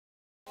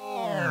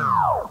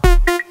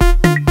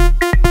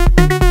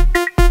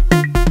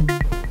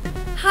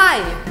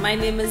My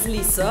name is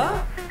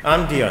Lisa.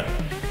 I'm Dion.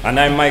 And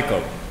I'm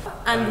Michael.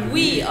 And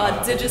we are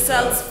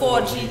Digicel's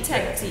 4G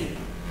tech team.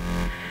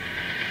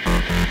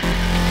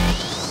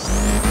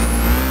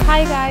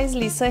 Hi guys,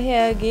 Lisa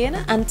here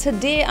again, and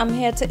today I'm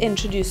here to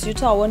introduce you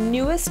to our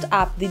newest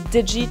app, the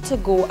Digi to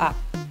Go app.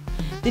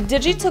 The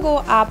Digi to Go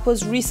app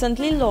was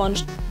recently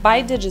launched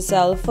by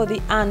Digicel for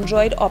the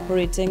Android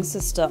operating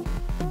system.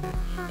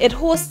 It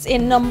hosts a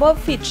number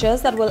of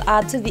features that will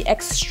add to the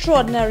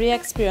extraordinary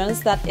experience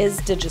that is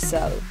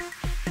Digicel.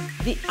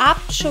 The app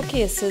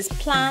showcases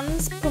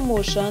plans,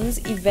 promotions,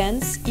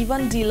 events,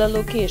 even dealer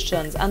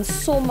locations, and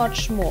so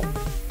much more.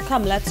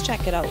 Come, let's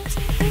check it out.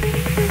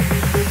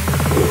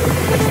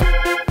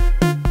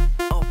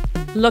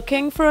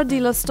 Looking for a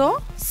dealer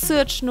store?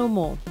 Search no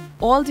more.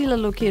 All dealer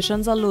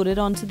locations are loaded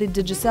onto the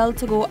Digicel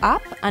to Go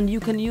app, and you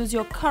can use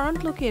your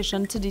current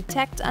location to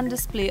detect and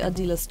display a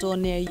dealer store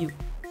near you.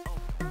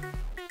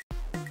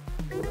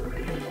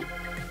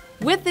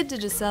 With the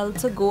Digicel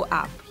to Go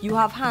app, you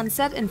have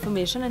handset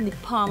information in the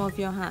palm of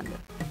your hand.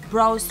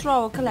 Browse through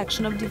our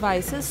collection of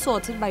devices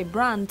sorted by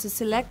brand to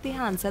select the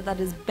handset that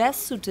is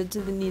best suited to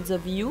the needs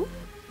of you,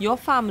 your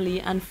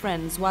family and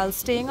friends, while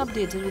staying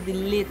updated with the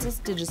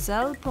latest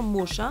Digicel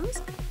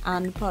promotions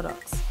and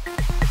products.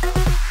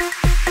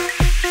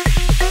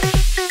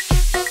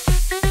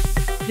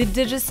 The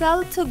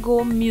Digicel to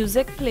Go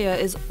music player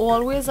is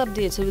always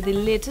updated with the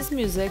latest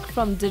music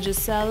from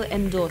Digicel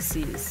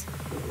endorsees.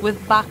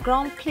 With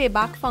background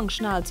playback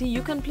functionality,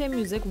 you can play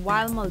music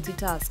while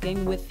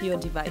multitasking with your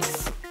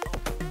device.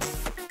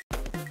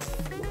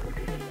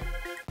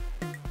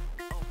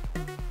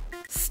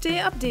 Stay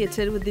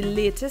updated with the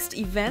latest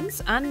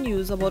events and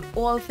news about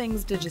all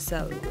things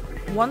Digicel.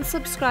 Once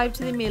subscribed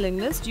to the mailing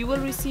list, you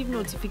will receive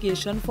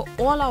notification for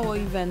all our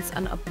events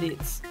and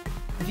updates.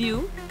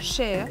 View,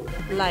 share,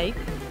 like,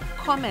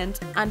 comment,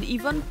 and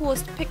even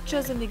post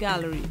pictures in the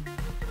gallery.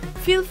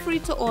 Feel free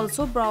to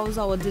also browse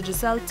our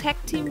Digicel tech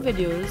team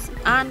videos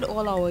and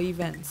all our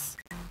events.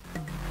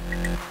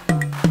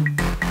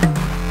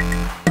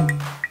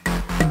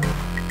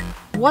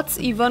 What's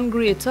even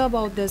greater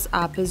about this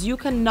app is you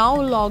can now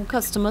log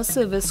customer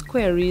service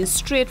queries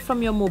straight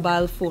from your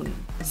mobile phone.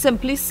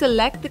 Simply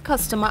select the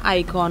customer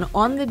icon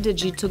on the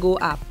Digi to Go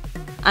app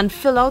and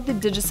fill out the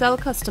Digicel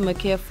customer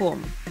care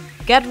form.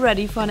 Get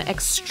ready for an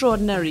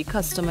extraordinary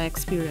customer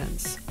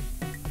experience.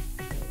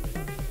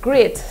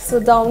 Great, so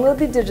download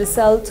the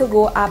Digicel to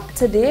Go app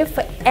today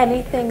for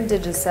anything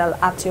Digicel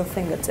at your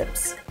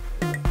fingertips.